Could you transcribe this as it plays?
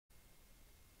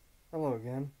Hello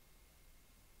again.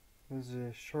 This is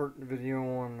a short video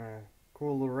on a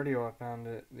cool little radio I found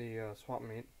at the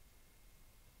swapmeet.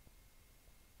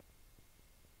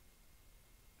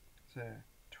 It's a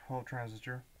 12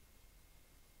 transistor.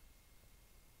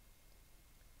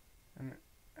 And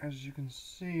as you can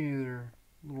see, there are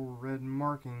little red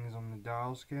markings on the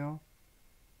dial scale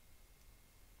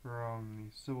from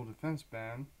the Civil Defense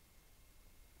Band,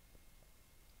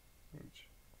 which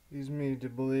leads me to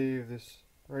believe this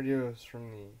radio is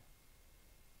from the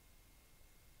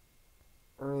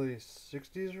early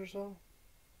 60s or so.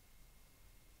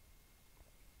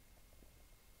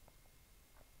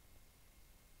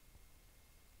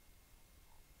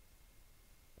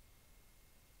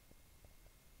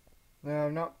 Now,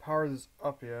 I've not powered this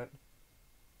up yet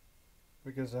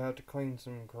because I have to clean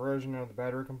some corrosion out of the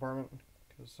battery compartment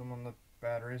because someone left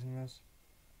batteries in this.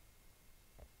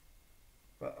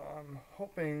 But I'm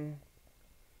hoping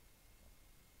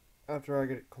after I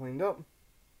get it cleaned up,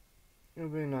 it'll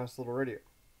be a nice little radio.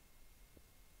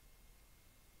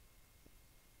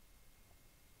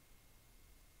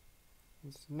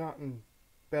 It's not in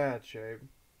bad shape,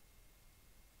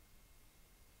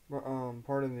 but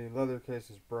part of the leather case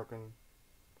is broken.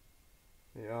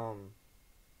 The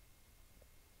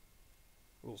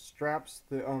little straps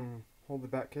that hold the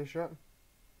back case shut,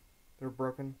 they're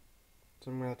broken,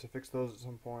 so I'm gonna have to fix those at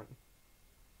some point.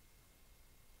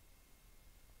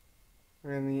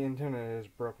 And the antenna is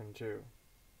broken too,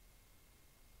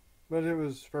 but it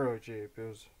was fairly cheap. It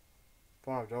was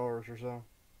 $5 or so.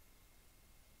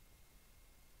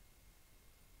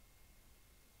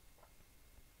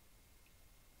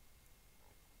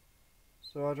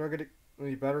 So after I get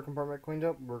the battery compartment cleaned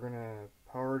up, we're gonna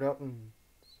power it up and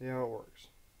see how it works.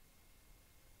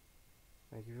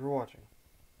 Thank you for watching.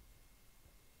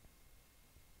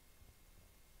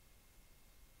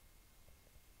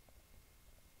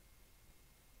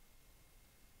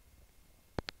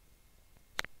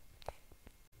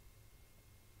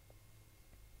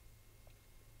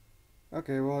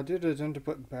 Okay, well I did attempt to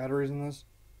put batteries in this,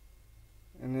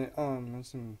 and it there's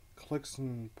some clicks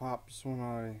and pops when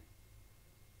I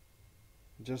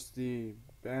adjust the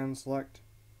band select.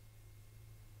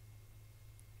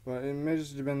 But it may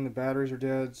just have been the batteries are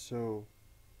dead, so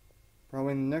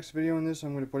probably in the next video on this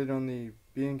I'm going to put it on the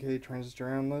B&K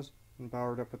transistor analyst and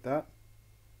power it up with that.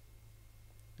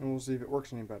 And we'll see if it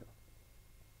works any better.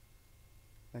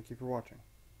 Thank you for watching.